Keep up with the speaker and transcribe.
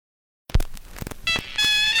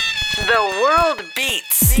The world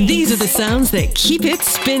beats. These are the sounds that keep it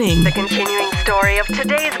spinning. The continuing story of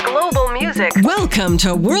today's global music. Welcome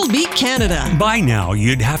to World Beat Canada. By now,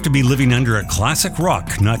 you'd have to be living under a classic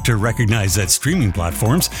rock not to recognize that streaming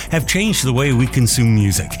platforms have changed the way we consume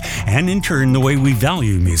music, and in turn, the way we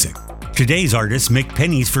value music. Today's artists make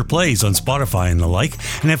pennies for plays on Spotify and the like,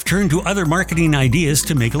 and have turned to other marketing ideas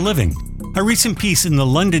to make a living. A recent piece in the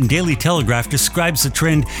London Daily Telegraph describes the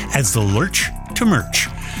trend as the lurch to merch.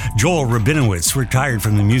 Joel Rabinowitz retired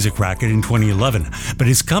from the music racket in 2011, but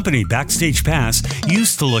his company, Backstage Pass,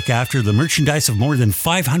 used to look after the merchandise of more than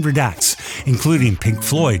 500 acts, including Pink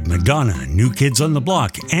Floyd, Madonna, New Kids on the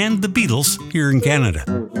Block, and the Beatles here in Canada.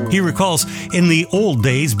 He recalls, in the old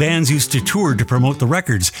days, bands used to tour to promote the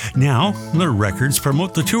records. Now, the records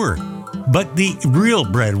promote the tour. But the real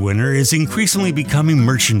breadwinner is increasingly becoming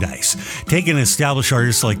merchandise. Take an established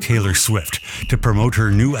artist like Taylor Swift. To promote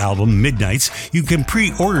her new album, Midnights, you can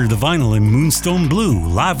pre-order the vinyl in Moonstone Blue,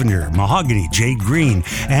 Lavender, Mahogany, Jade Green,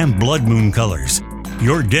 and Blood Moon colors.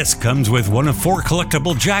 Your disc comes with one of 4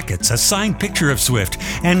 collectible jackets, a signed picture of Swift,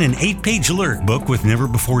 and an 8-page lyric book with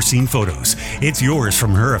never-before-seen photos. It's yours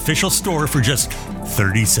from her official store for just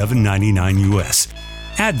 $37.99 US.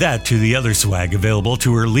 Add that to the other swag available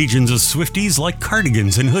to her legions of Swifties like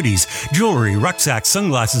cardigans and hoodies, jewelry, rucksacks,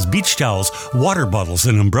 sunglasses, beach towels, water bottles,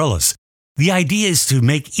 and umbrellas. The idea is to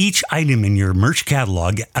make each item in your merch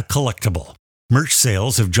catalog a collectible. Merch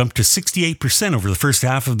sales have jumped to 68% over the first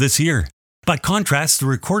half of this year. By contrast, the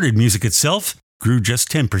recorded music itself grew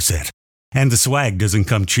just 10%. And the swag doesn't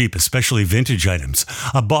come cheap, especially vintage items.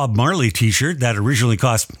 A Bob Marley t-shirt that originally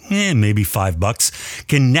cost maybe $5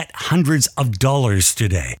 can net hundreds of dollars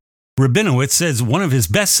today. Rabinowitz says one of his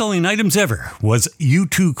best-selling items ever was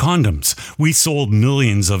U2 condoms. We sold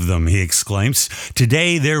millions of them, he exclaims.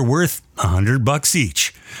 Today, they're worth $100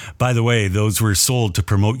 each. By the way, those were sold to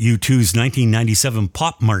promote U2's 1997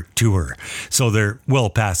 Pop Mart tour, so they're well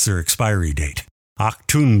past their expiry date.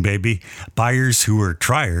 Achtung, baby. Buyers who are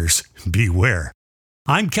triers, beware.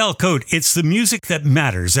 I'm Cal Cote. It's the music that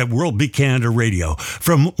matters at World Beat Canada Radio.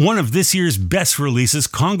 From one of this year's best releases,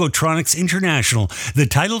 Congotronics International, the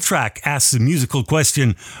title track asks the musical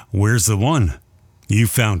question, where's the one? You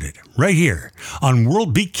found it, right here on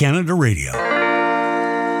World Beat Canada Radio.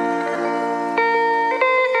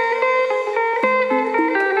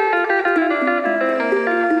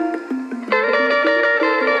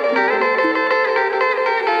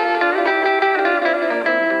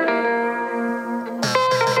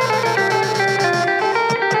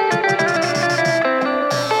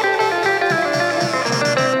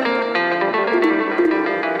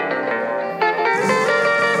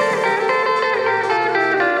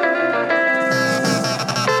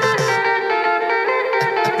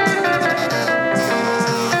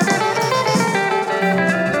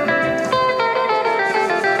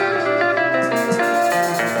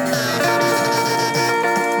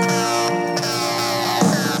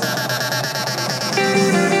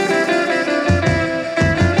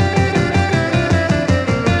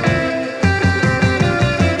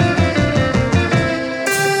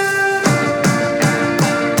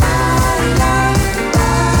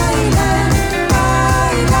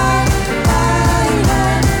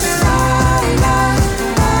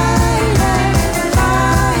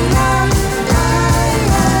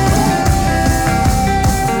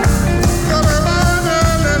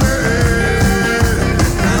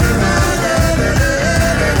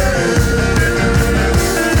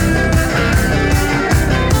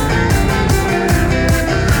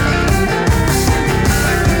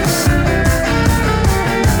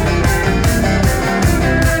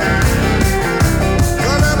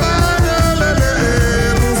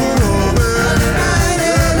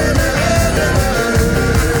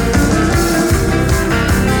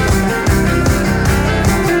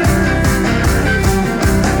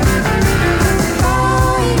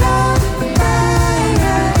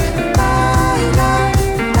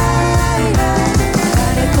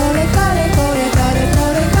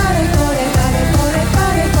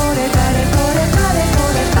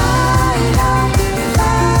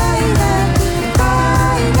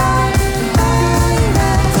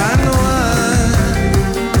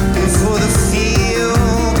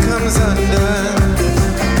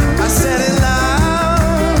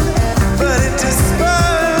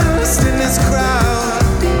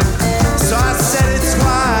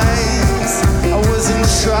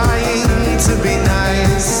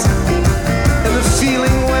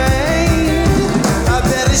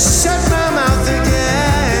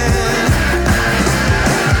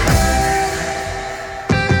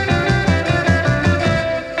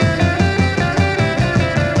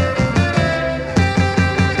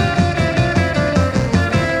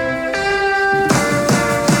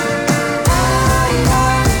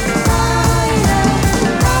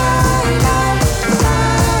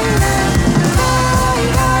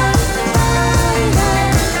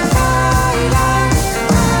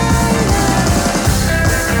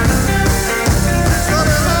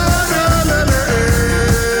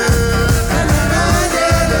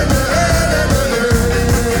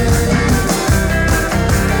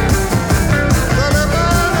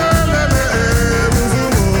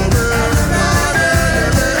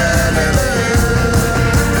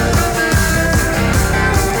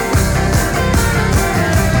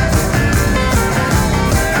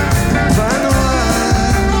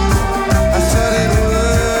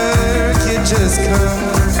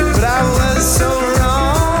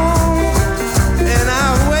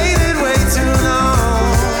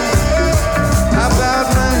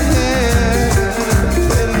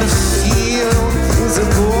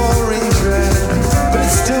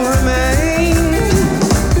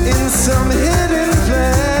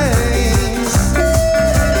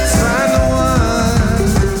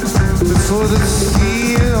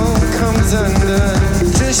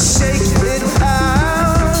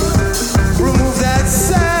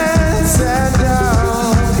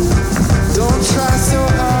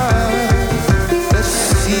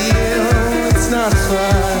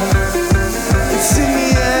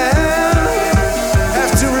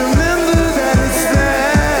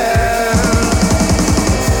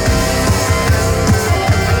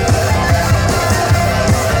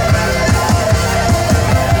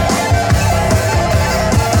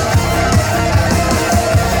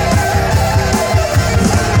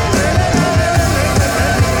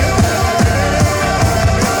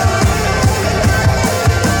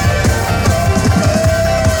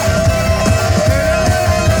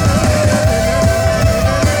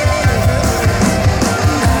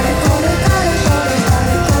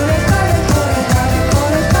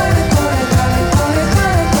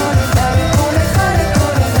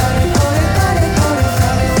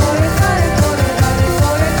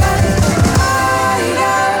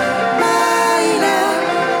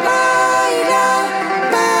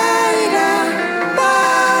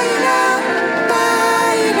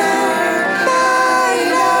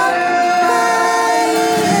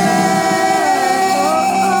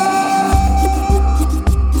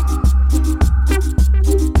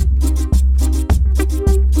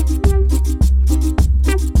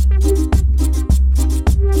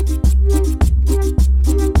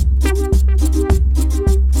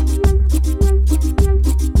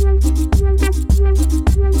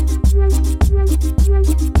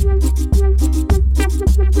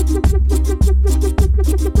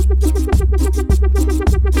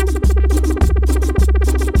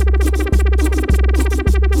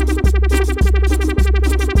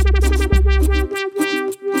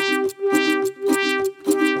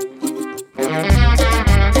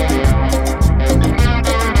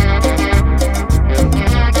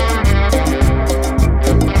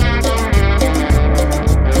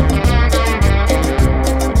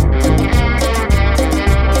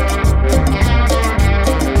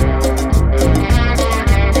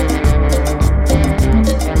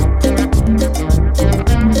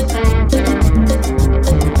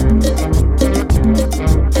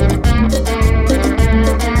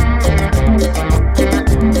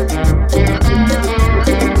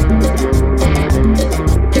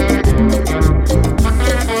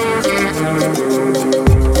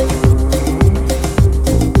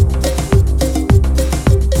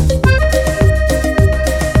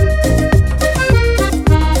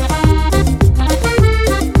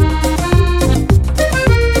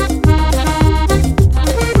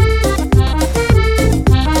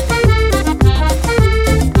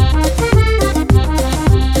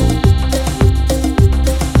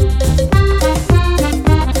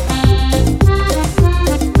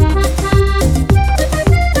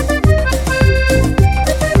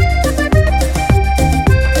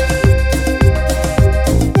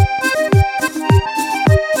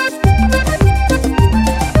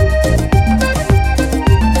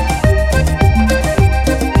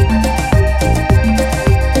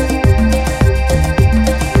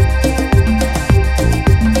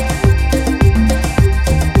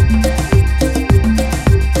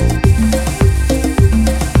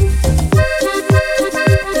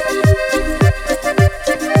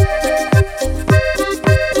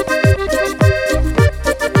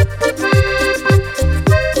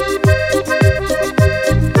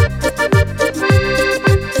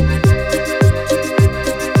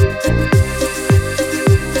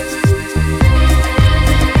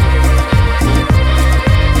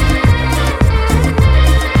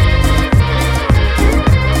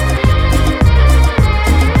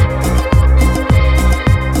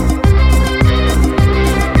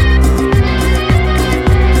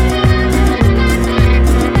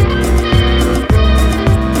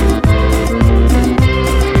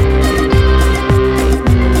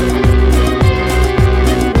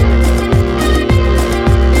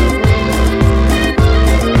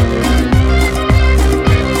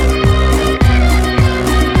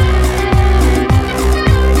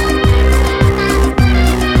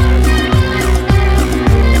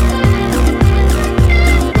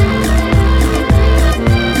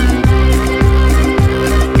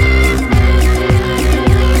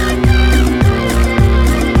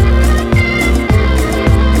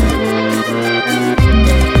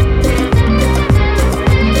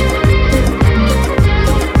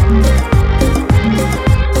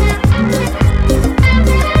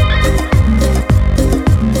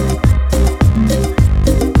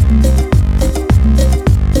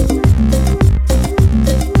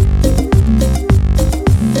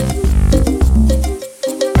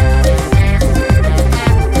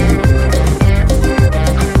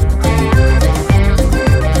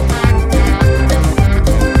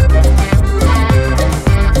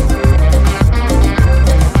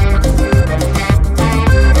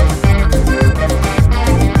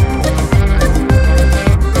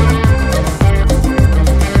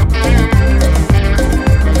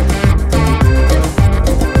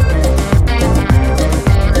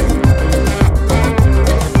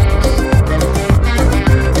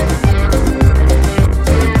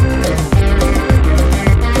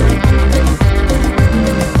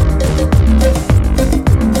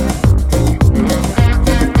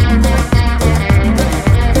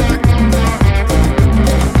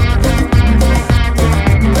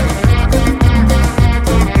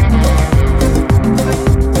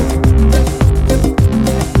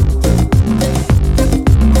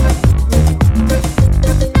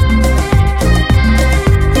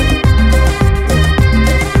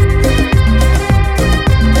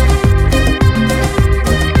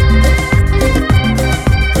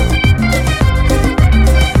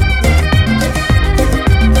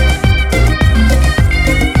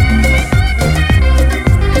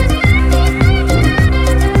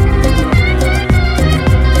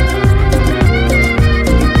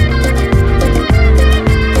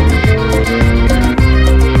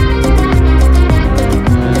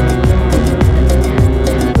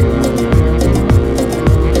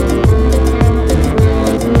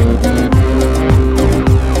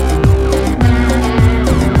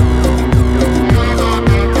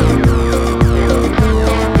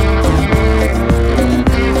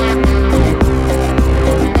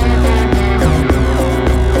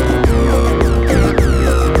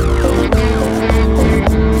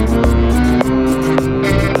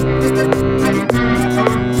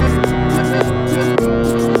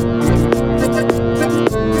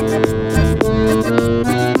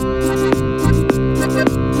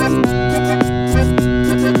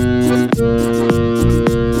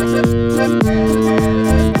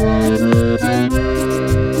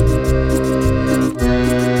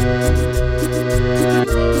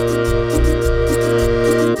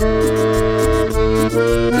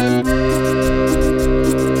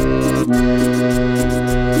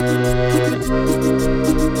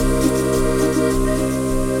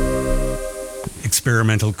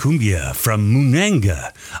 Tropical Cumbia from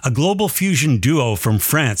Moonanga, a global fusion duo from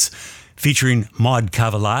France featuring Maud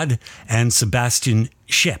Cavalade and Sebastian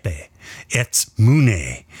Shepe. It's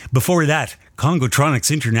Munay. Before that,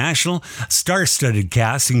 Congotronics International, star-studded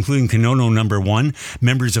cast including Kanono No. 1,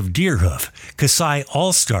 members of Deerhoof, Kasai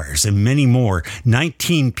All-Stars, and many more,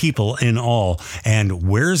 19 people in all, and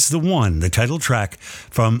Where's the One, the title track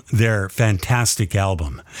from their fantastic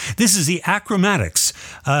album. This is the Achromatics,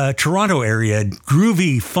 a Toronto area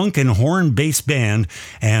groovy funk and horn-based band,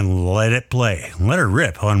 and let it play. Let it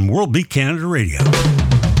rip on World Beat Canada Radio.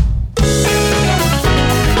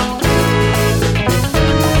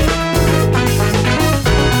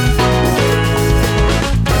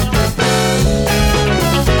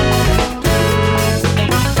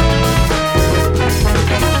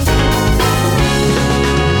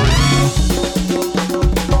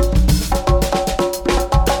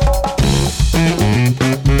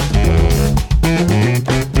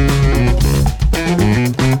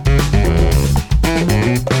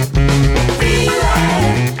 Be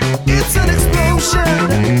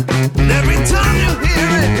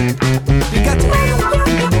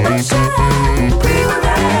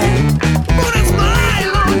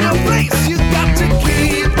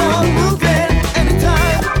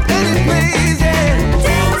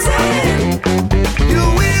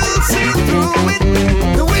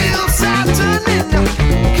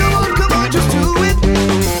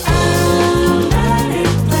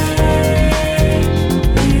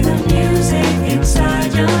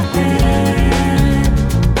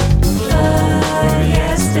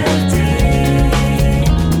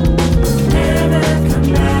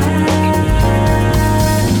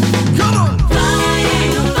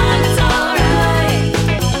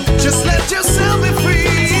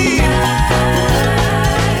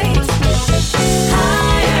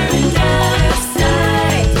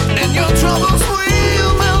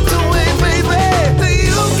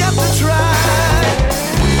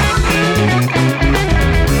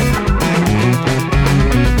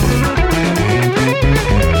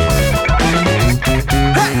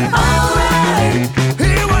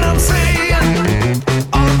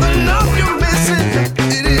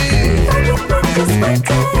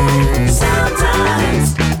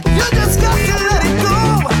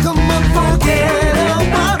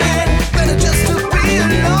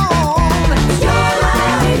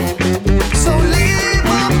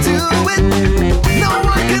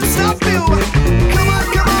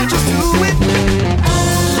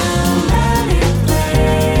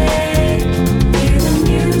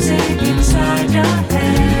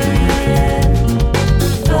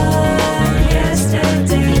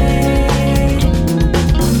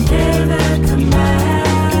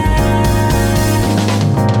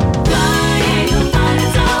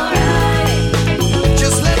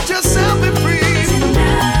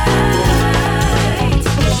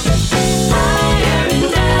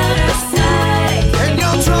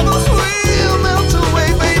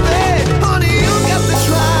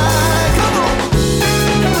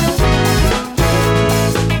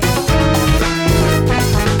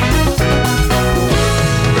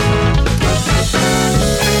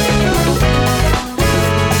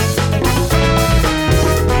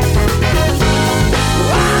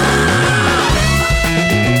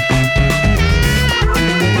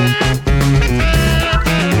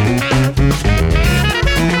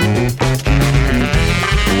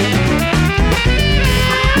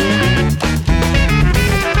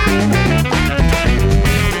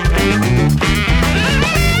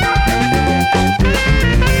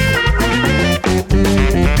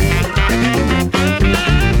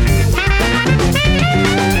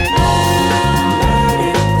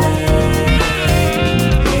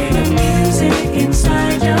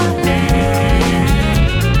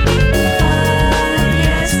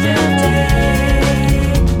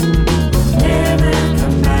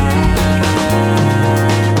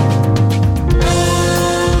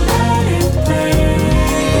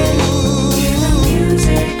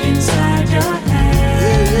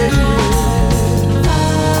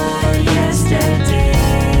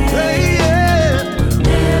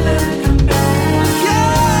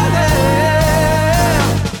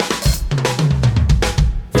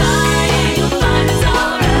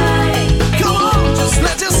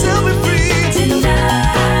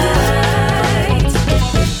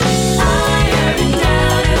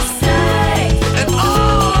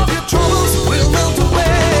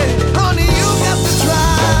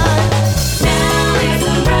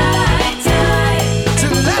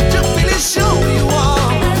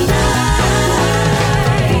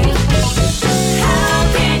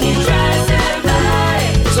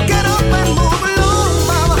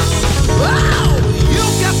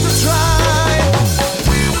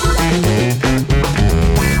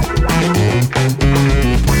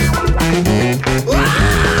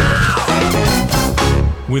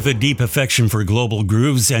With a deep affection for global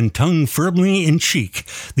grooves and tongue firmly in cheek,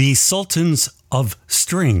 the Sultans of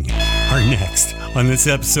String are next on this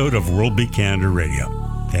episode of World Beat Canada Radio.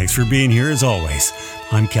 Thanks for being here as always.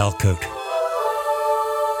 I'm Cal Cote.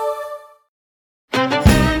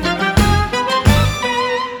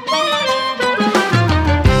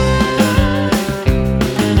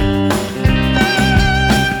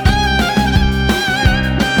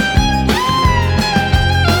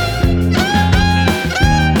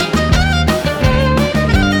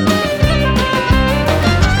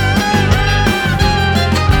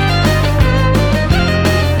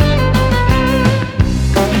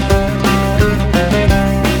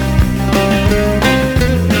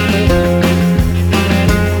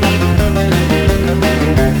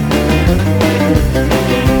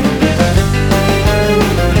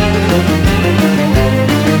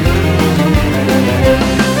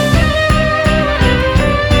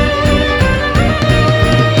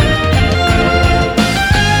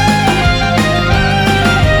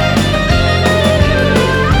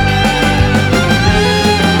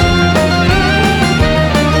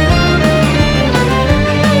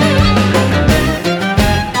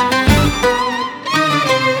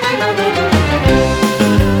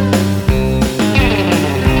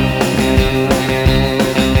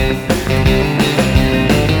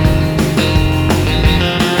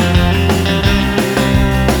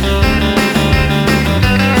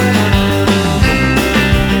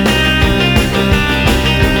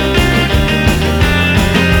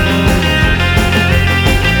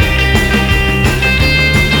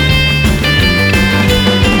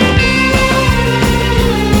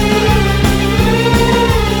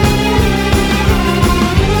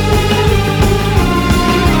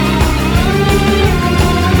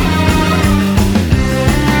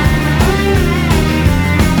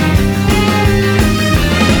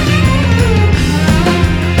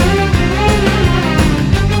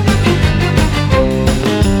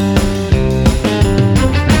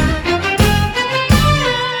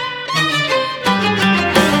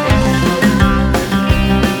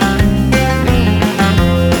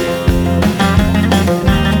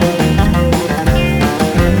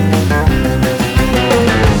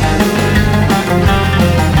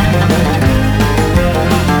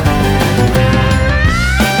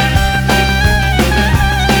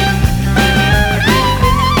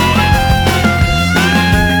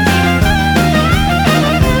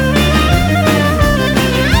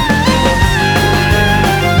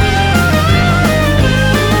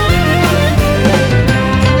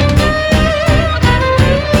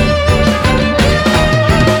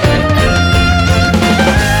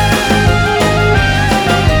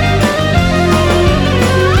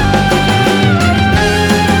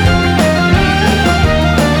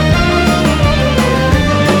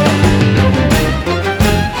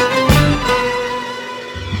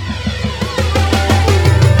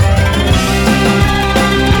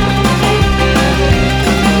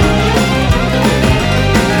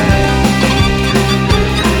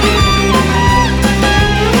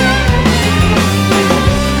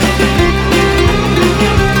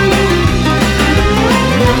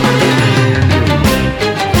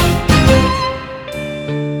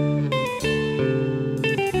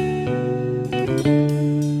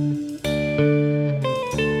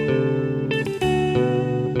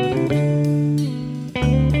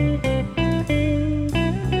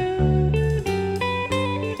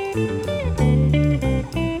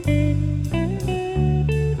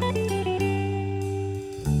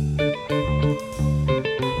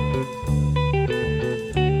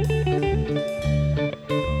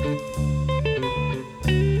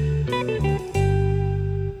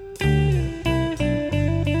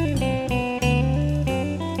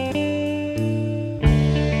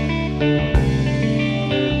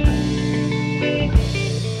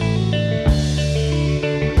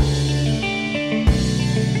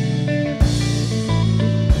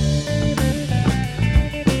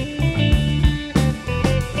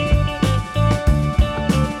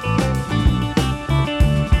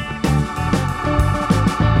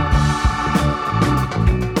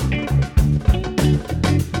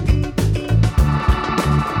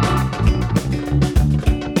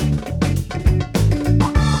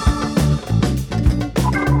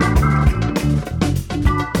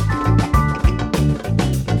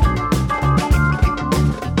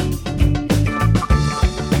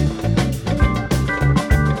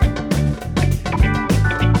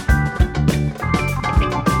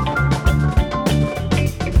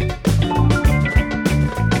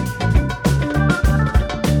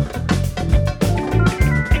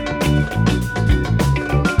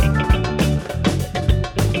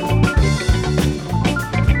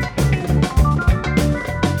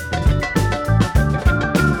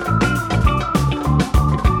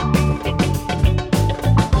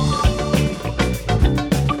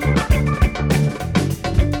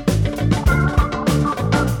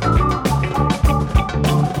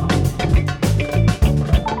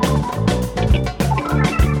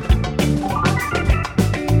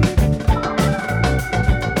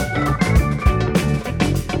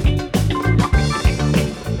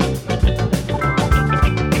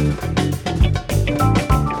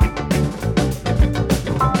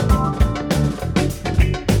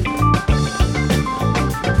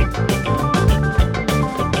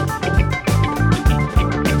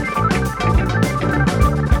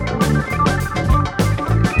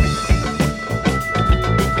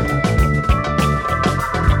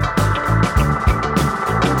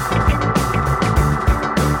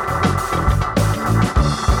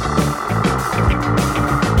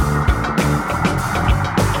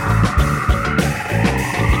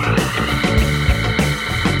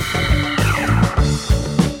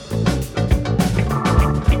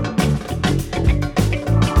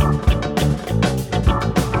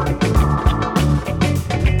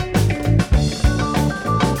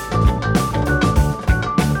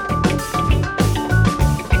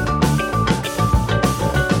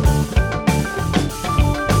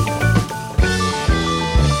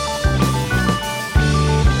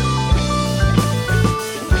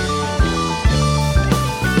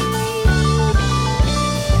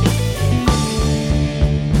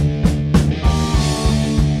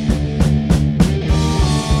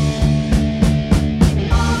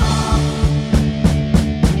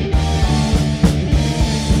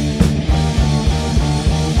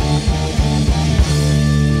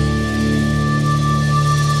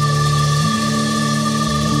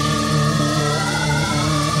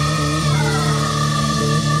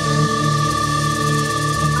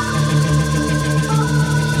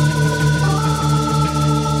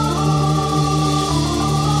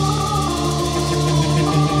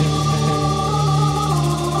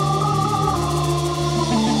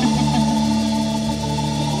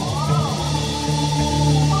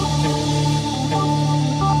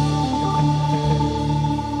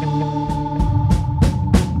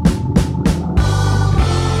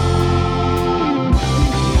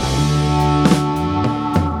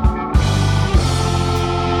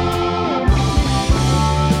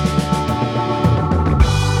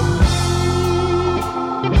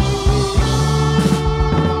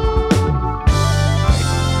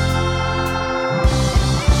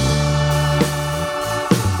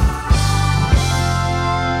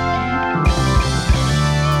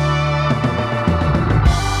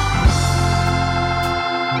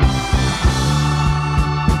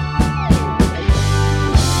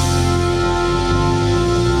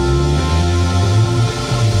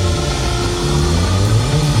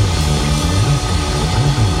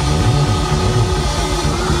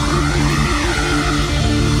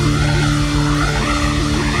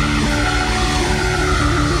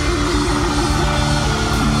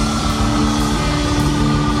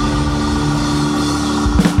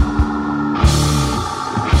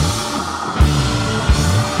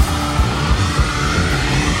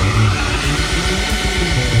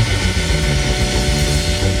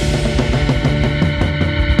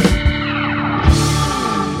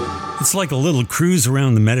 Sounds like a little cruise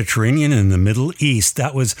around the Mediterranean and the Middle East.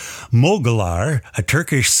 That was Mogollar, a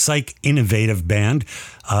Turkish psych innovative band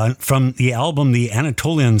from the album The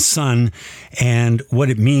Anatolian Sun. And what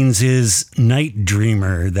it means is night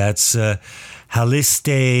dreamer. That's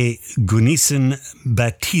Halicte, Gunesin,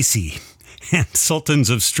 Batisi. And Sultans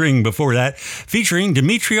of String before that, featuring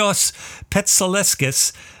Dimitrios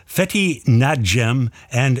Petsaleskis, Fethi Nadjem,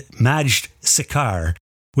 and Majd Sekar,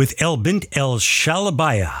 with Elbint El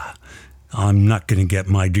Shalabeya. I'm not going to get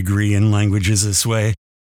my degree in languages this way.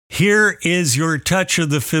 Here is your touch of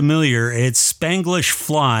the familiar. It's Spanglish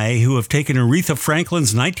Fly, who have taken Aretha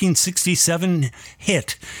Franklin's 1967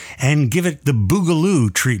 hit and give it the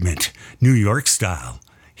Boogaloo treatment, New York style.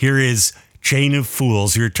 Here is Chain of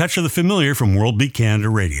Fools, your touch of the familiar from World Beat Canada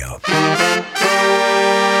Radio.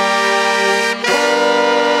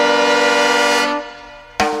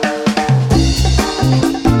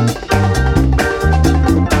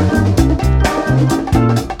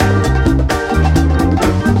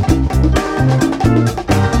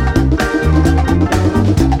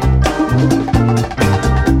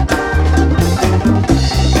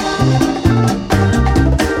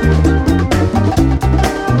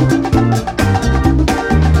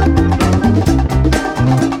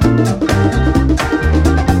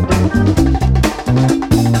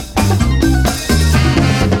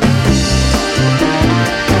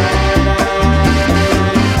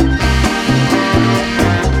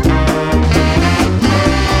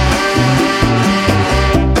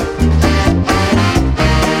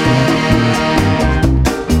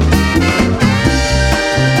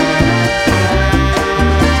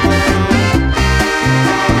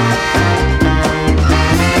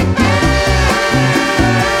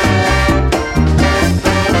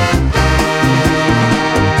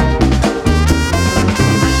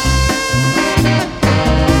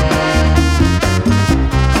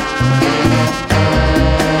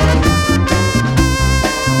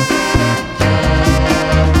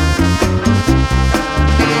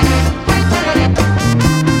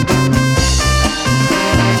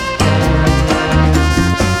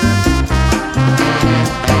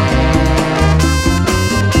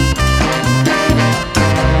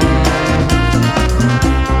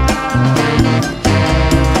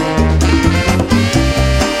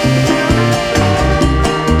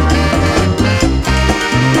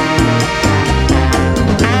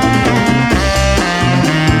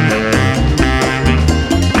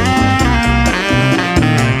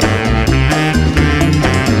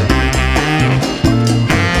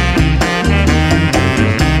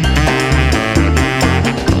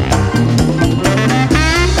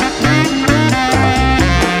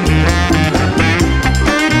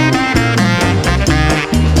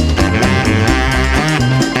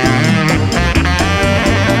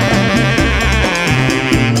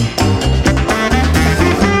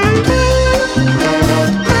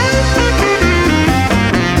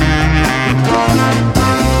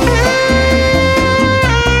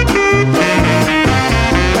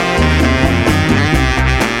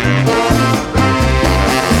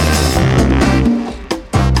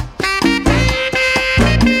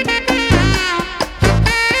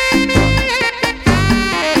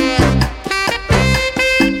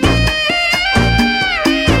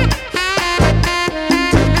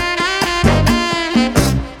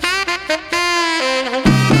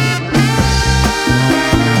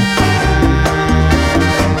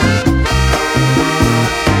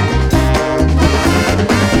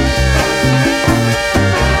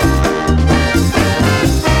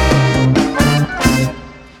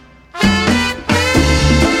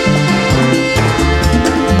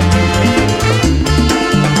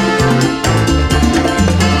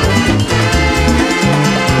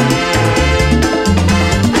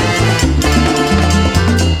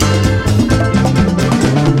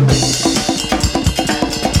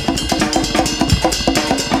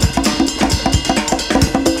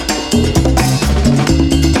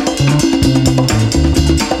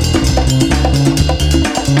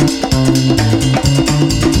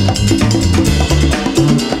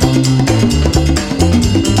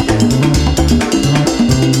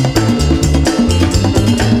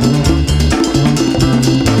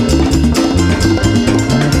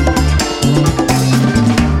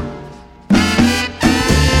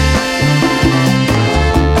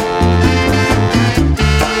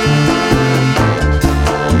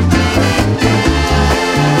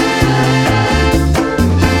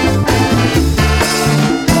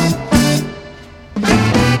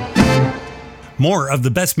 More of the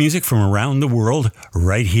best music from around the world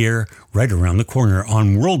right here, right around the corner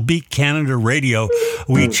on World Beat Canada Radio.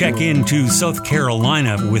 We check into South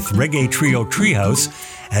Carolina with reggae trio Treehouse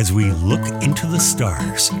as we look into the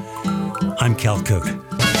stars. I'm Cal Cote.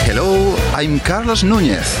 Hello, I'm Carlos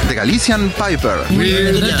Núñez, the Galician Piper.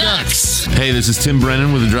 We're the Ducks. Hey, this is Tim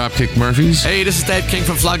Brennan with the Dropkick Murphys. Hey, this is Dave King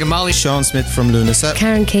from Flogging Molly. Sean Smith from Lunaset.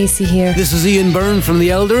 Karen Casey here. This is Ian Byrne from The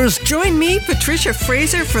Elders. Join me, Patricia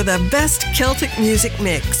Fraser, for the best Celtic music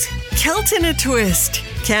mix. Celt in a Twist,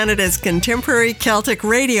 Canada's contemporary Celtic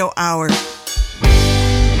radio hour.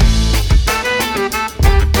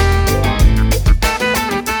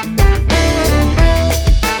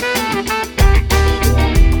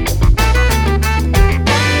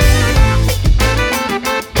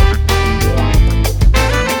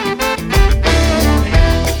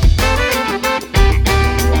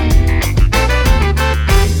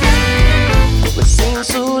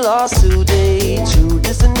 Today, truth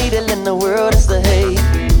is a needle and the world is the hate.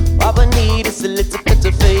 All we need is a little bit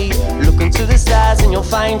of faith. Look into the stars and you'll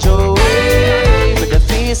find your way. But the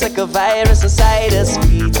fear's like a virus inside us,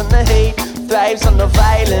 feeds on the hate, thrives on the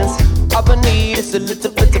violence. All we need is a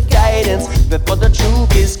little bit of guidance before the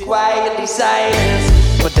truth is quietly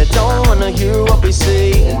silenced. But they don't wanna hear what we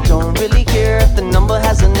say, don't really care if the number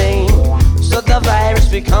has a name. So the virus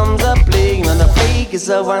becomes a plague, and the plague is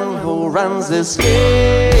the one who runs this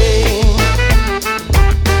game.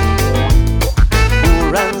 Who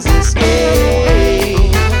runs this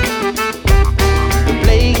game? The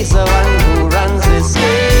plague is the one who runs this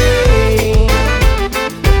game.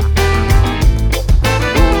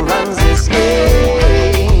 Who runs this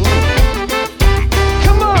game?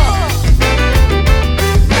 Come on!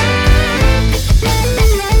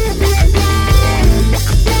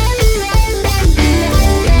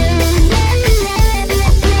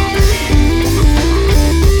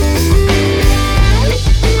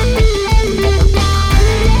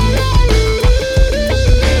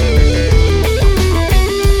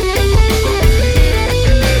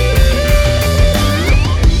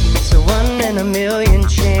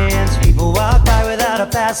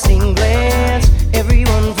 Passing glance,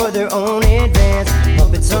 everyone for their own advance.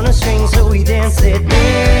 Puppets on a string, so we dance that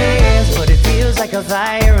dance. But it feels like a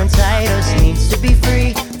fire inside us needs to be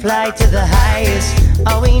free, fly to the highest.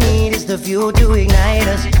 All we need is the fuel to ignite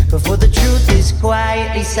us before the truth is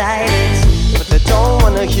quietly silenced. But they don't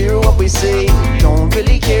wanna hear what we say, don't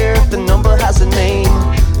really care if the number has a name.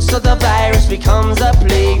 So the virus becomes a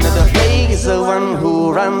plague. Now the plague is the one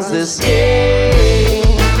who runs this game.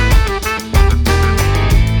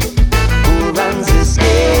 Runs this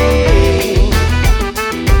game.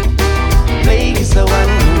 Plague is the one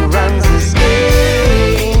who runs this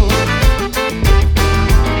game.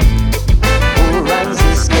 Who runs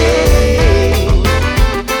this game?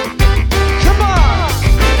 Come on!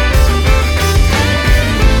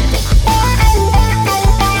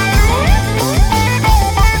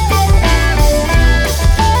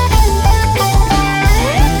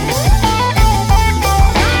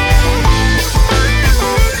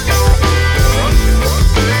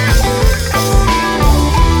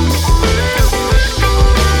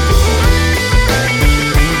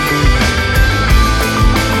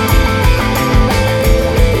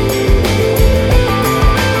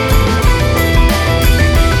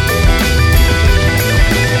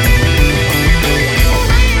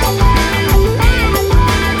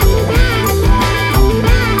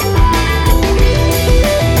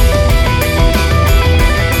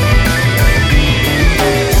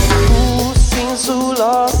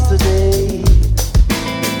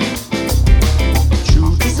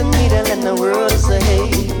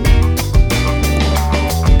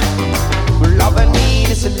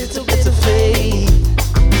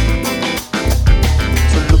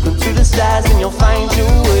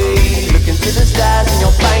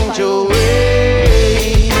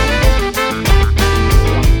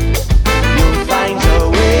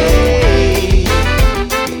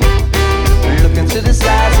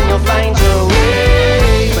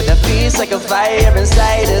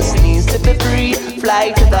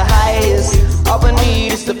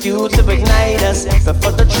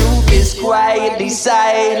 Before the truth is quietly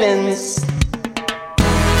silenced.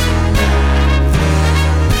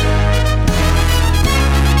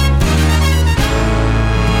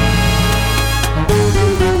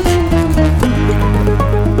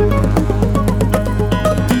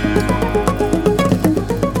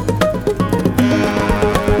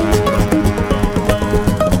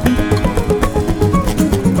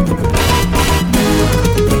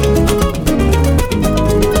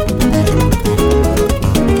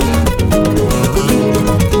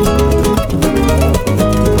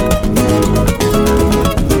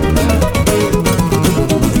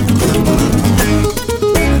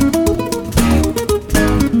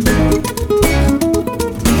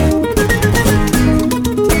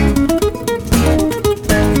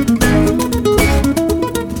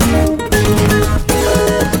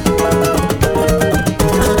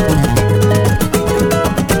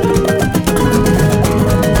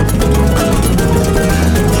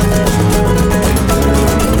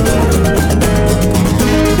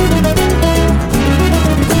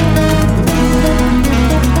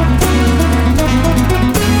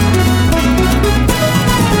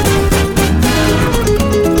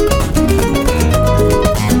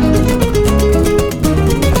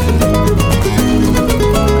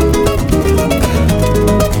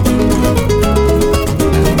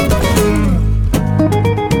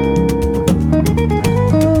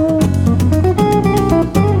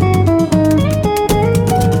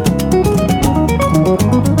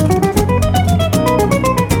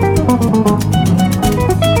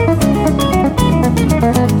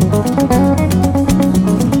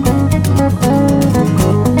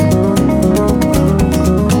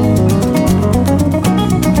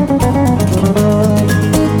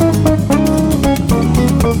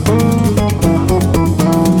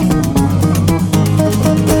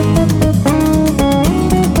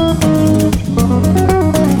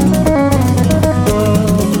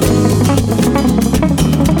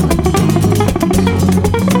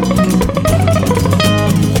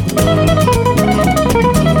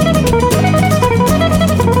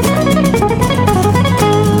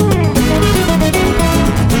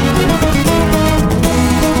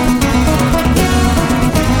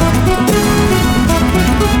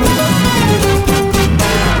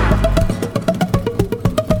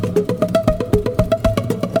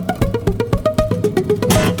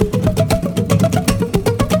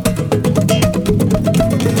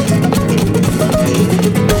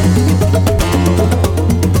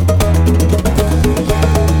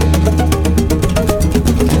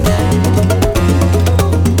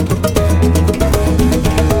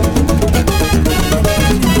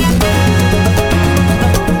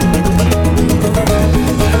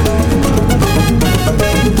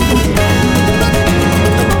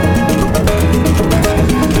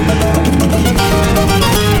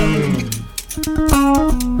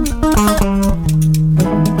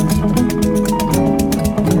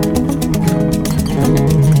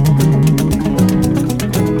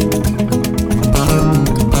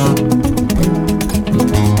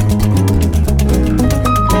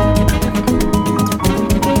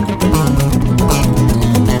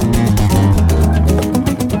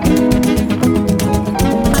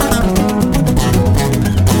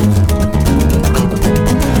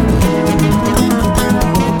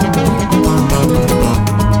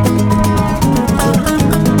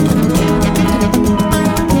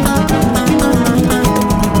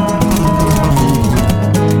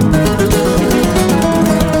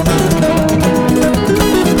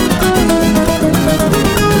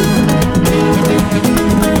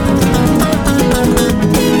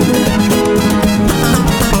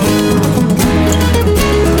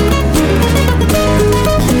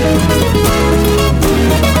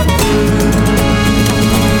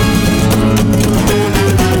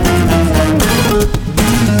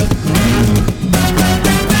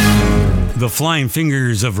 flying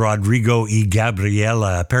fingers of Rodrigo y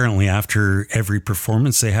Gabriela. Apparently, after every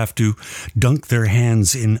performance, they have to dunk their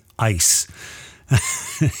hands in ice.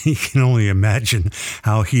 You can only imagine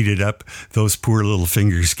how heated up those poor little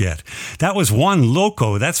fingers get. That was Juan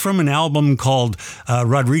Loco. That's from an album called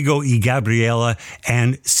Rodrigo y Gabriela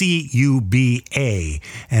and Cuba.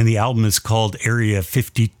 And the album is called Area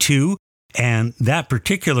 52. And that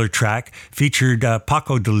particular track featured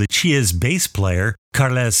Paco de Lucia's bass player,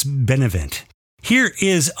 Carles Benavent. Here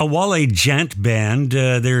is Awale Jant Band.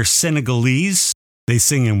 They're Senegalese. They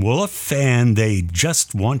sing in Wolof, and they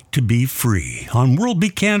just want to be free on World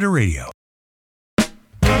Beat Canada Radio.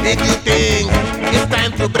 Did you think it's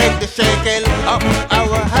time to break the shackle of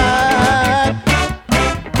our heart?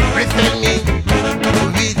 Please tell me who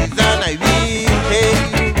is and I will tell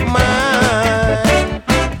you mine.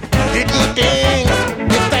 Did you think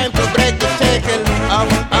it's time to break the shackle of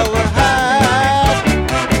our heart?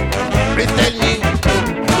 Please tell me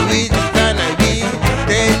who is and I will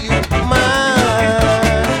tell you mine.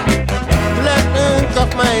 Black of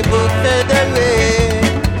my book fade away,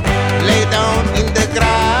 lay down in the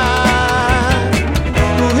grass.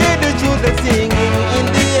 To hear the children singing in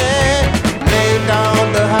the air, lay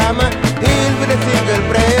down the hammer, heal with a single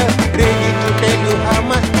prayer. Ready to tell you how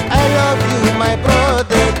much I love you, my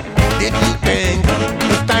brother. Did you think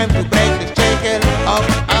it's time to break the shackle of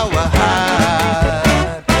our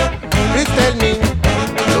heart? Please tell me,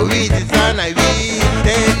 Luigi son, I will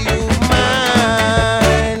tell you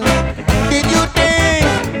mine. Did you think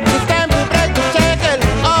it's time to break the shackle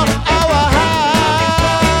of our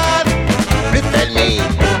heart? Please tell me,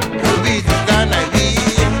 Luigi son, I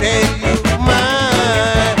will tell you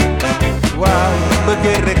mine. Wow,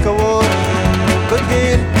 begin recover,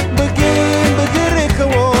 begin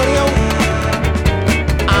recover, yo.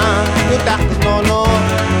 You dak nono,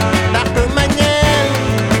 dak mañel,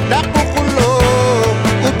 dak kulo,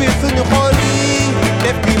 ubi suñu xol yi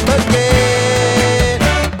def di bëggee.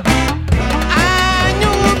 Ñu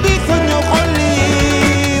ubi suñu xol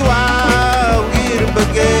yi waaw ngir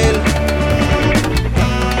bëggeel.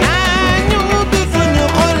 Ñu ubi suñu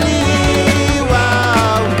xol yi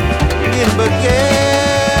waaw ngir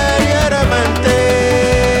bëggeel yaramante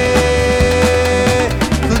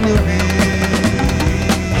suñu biir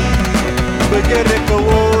bëggeel rek a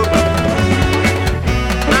wóor.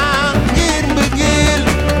 Ngir bëggeel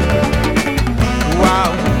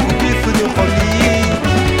waaw ubbi suñu xol yi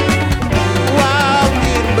waaw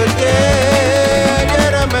ngir bëggeel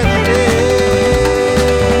yaramante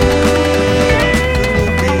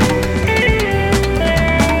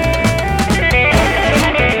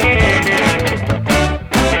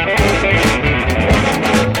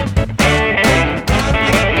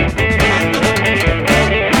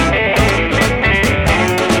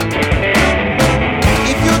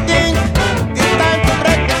If you think it's time to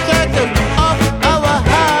break the shackle of our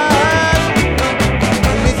heart,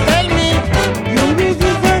 please tell me you will be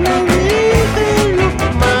and I will tell you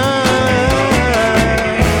mine.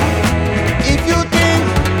 If you think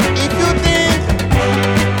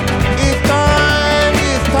it's time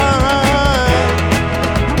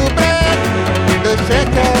to break the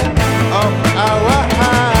shackle of our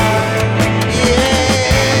heart, yeah,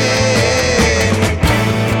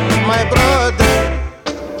 my brother.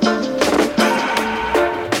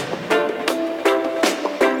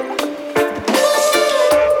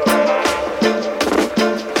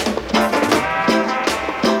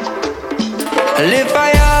 And if I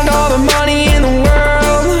had all the money in the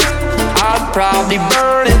world, I'd probably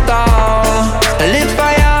burn it all. And if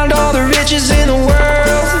I had all the riches in the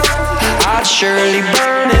world, I'd surely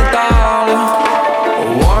burn it all.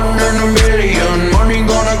 1 in a million, money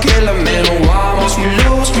gonna kill a man. Why must we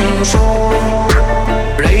lose control?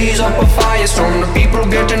 Blaze up a firestorm, the people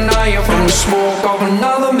getting higher from the smoke of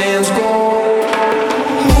another man's gold.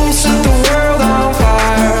 Who set the world on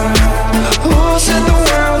fire? Who set the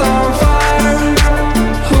world on fire?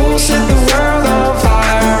 Who set the world on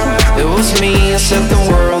fire? It was me who set the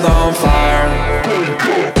world on fire.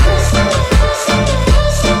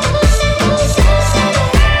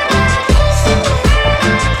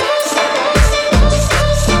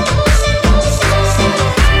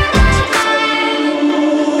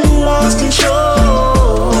 Lost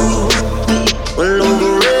control, all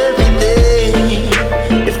over everything.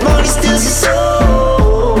 If money steals your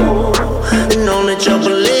soul, then only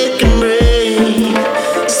trouble it can bring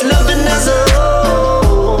is loving as a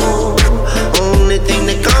whole. Only thing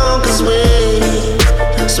that conquers way.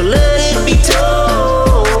 So let it be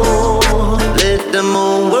told. Let the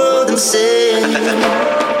whole world and say,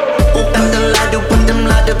 who got the light to put them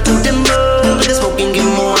light up to them road? Because smoking get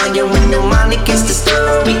more higher when the money gets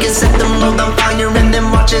disturbed. We can set them all down.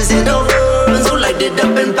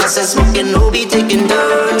 process, smoking, no be taking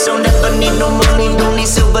turns. So never need no money, don't need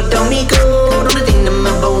silver, don't need gold. Only thing that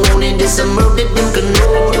my bone in this world that them can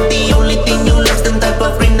know. The only thing you love's them type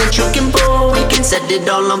of ring that you can pull. You can set it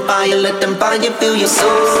all on fire, let them fire fill your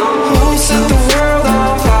soul. Who set the world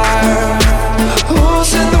on fire? Who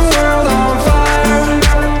set the world on fire?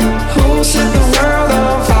 Who set the world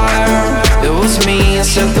on fire? It was me that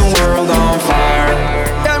set the world on fire.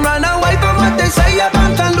 Can't run away from what they say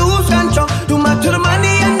about to lose control. Too much of the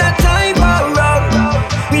money and that time borrowed.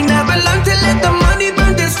 We never learned to let the money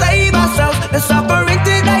burn to save ourselves. The suffering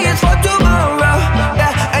today is for tomorrow.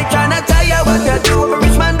 Yeah, ain't tryna tell you what to do. If a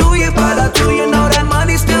rich man do you follow too. You know that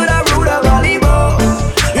money's still the root of all evil.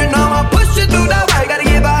 You know I push you through the way. Gotta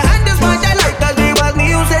give a hand this much I like. Cause it was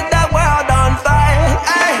me who set the world on fire.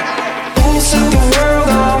 Ay. Who set the world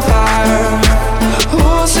on fire? Who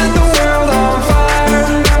set the world on fire?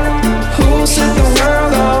 Who set the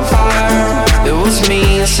world on fire? It was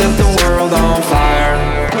me that set the world on fire.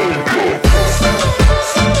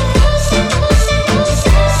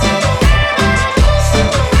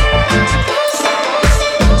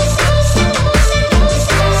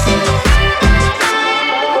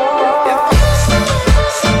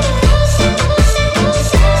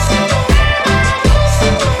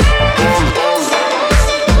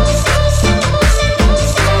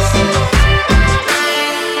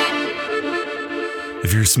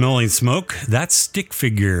 If you're smelling smoke, that's Stick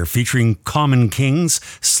Figure featuring Common Kings,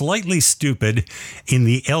 Slightly Stupid, in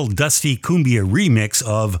the El Dusty Cumbia remix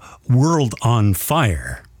of World on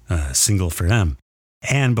Fire, a single for them.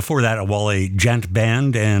 And before that, Awale, Jant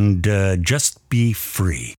Band, and Just Be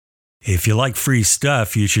Free. If you like free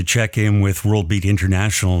stuff, you should check in with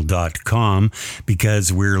worldbeatinternational.com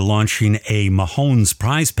because we're launching a Mahone's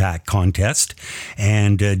Prize Pack contest,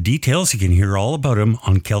 and details, you can hear all about them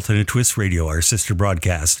on Kelton and Twist Radio, our sister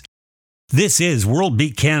broadcast. This is World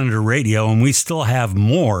Beat Canada Radio, and we still have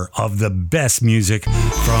more of the best music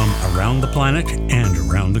from around the planet and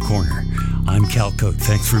around the corner. I'm Cal Cote.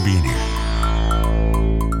 Thanks for being here.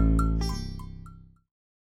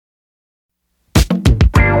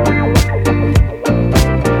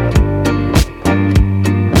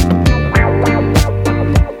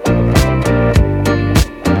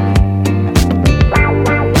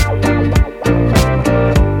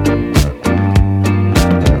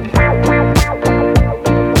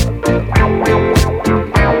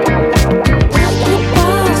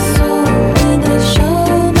 Passo e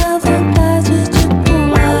deixou na vontade de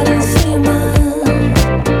pular em cima.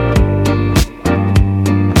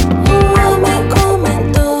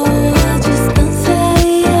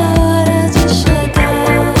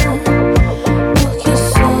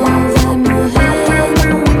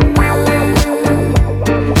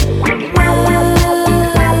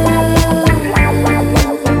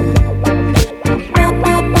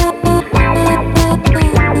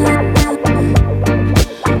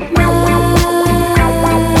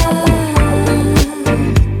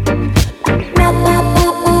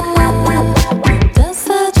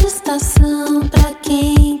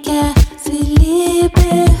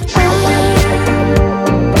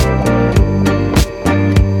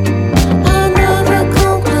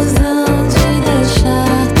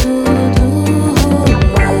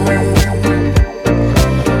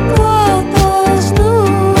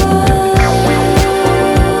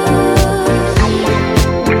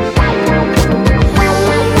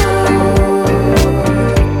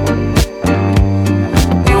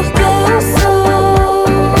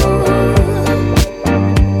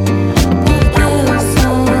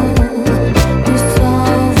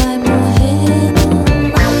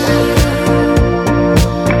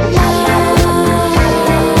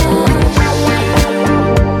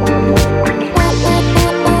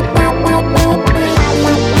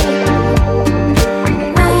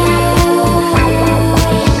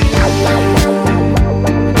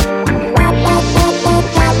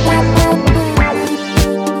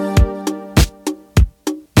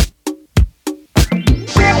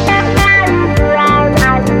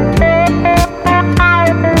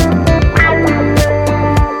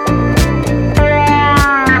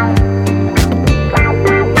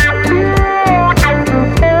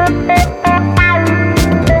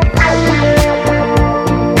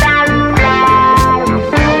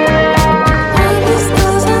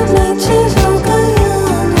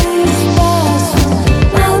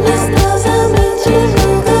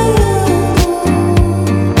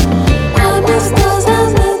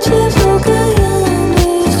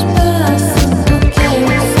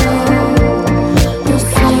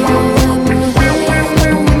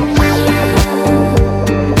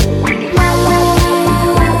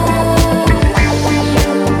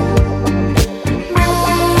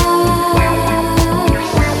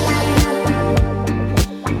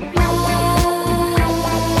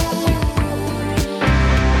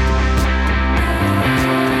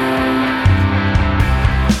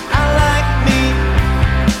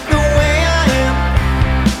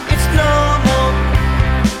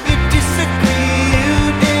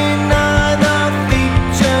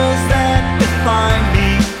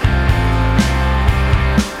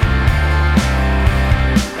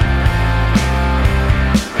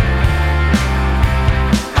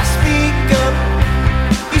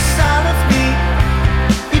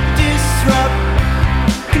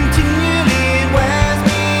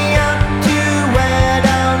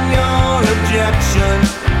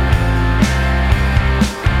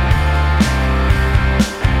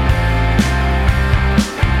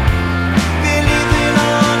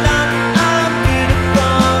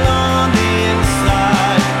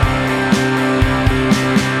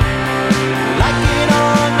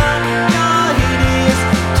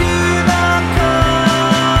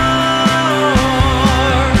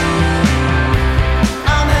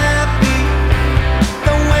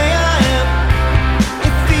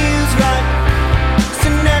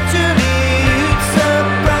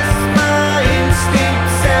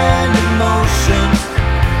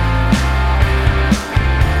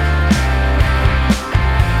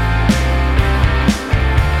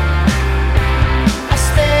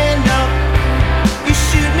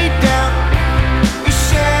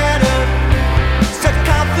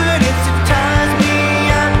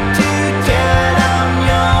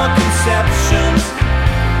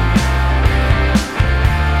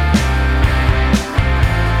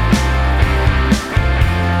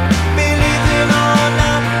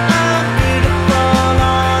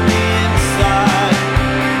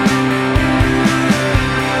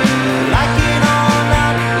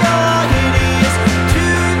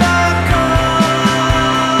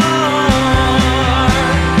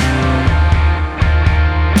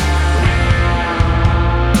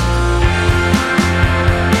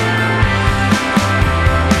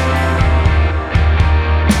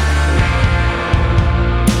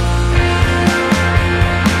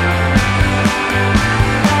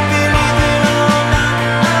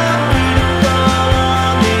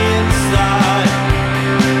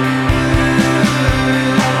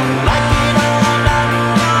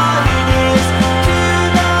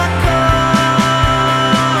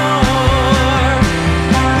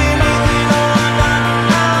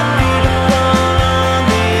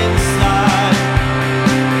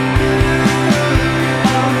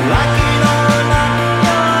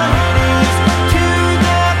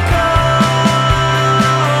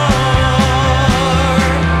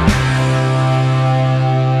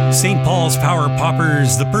 Senegal's power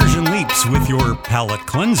poppers, the Persian Leaps, with your palate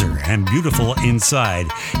cleanser and beautiful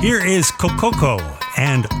inside. Here is Kokoko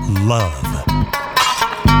and Love.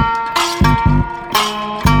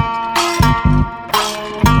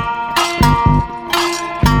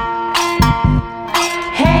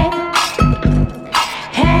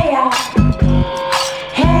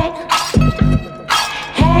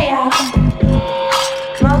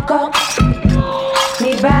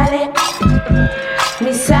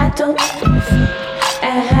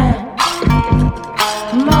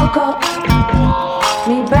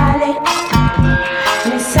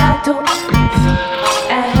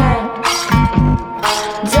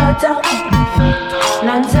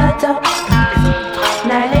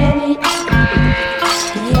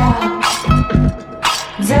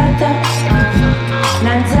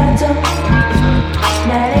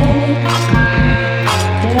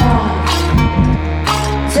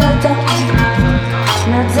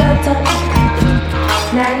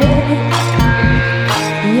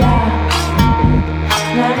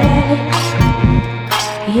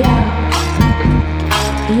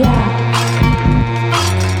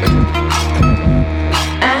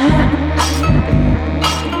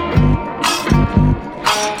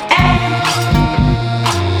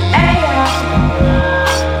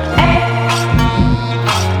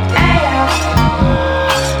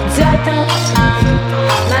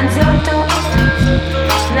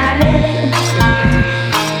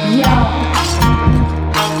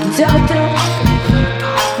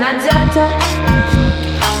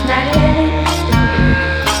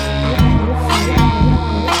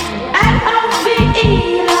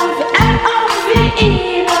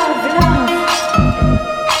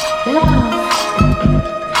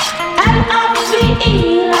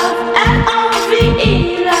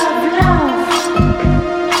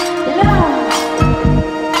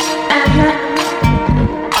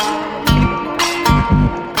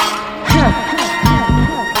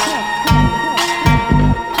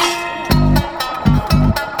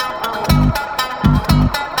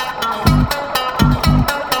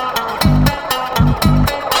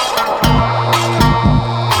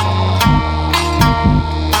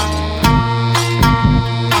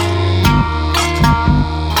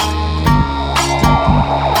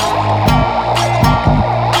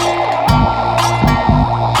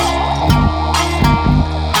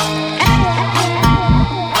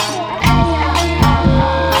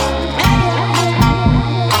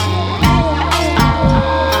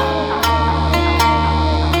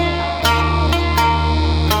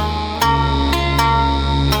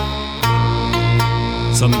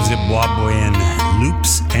 Some Zimbabwean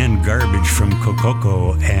loops and garbage from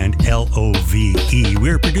Kokoko and L.O.V.E.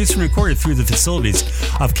 We're produced and recorded through the facilities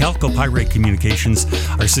of Calco Pirate Communications,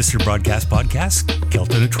 our sister broadcast podcast,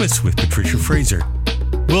 Celt in a Twist with Patricia Fraser.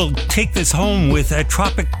 We'll take this home with a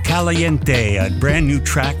Tropic Caliente, a brand new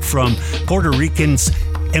track from Puerto Ricans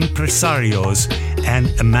Empresarios and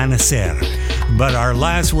Amanecer. But our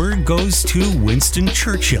last word goes to Winston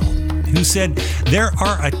Churchill, who said, "There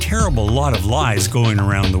are a terrible lot of lies going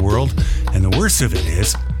around the world, and the worst of it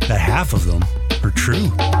is that half of them are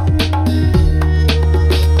true."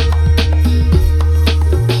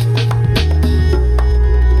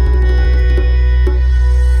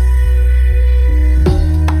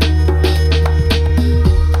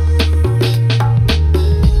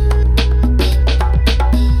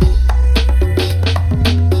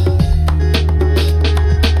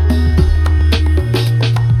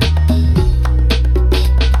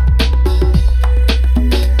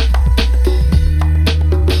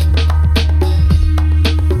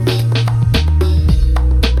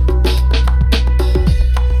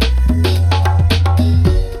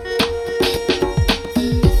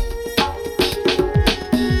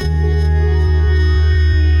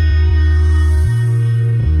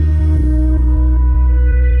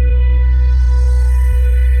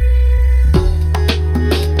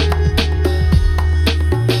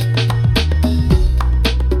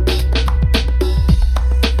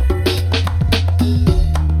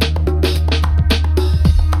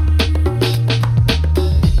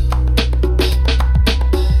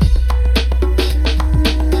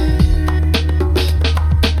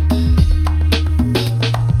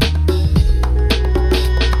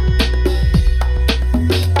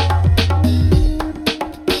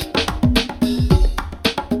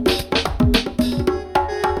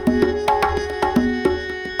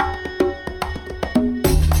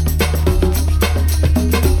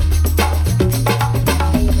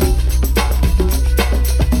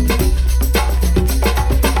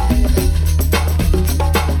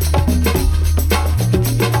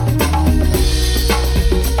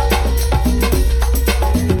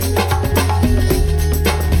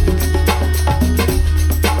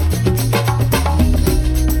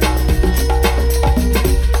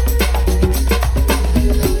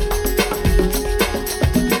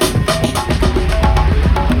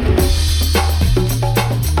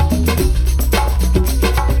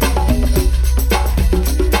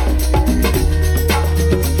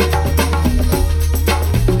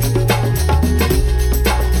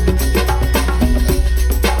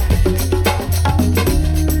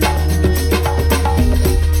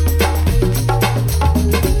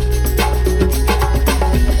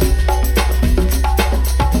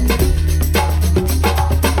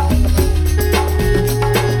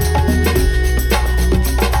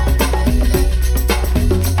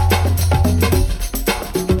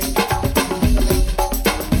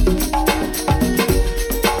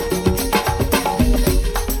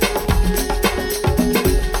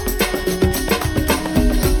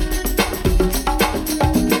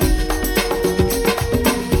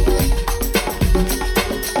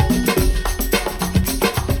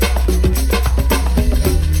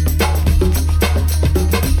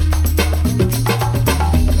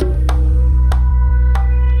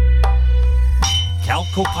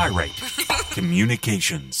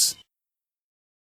 Communications.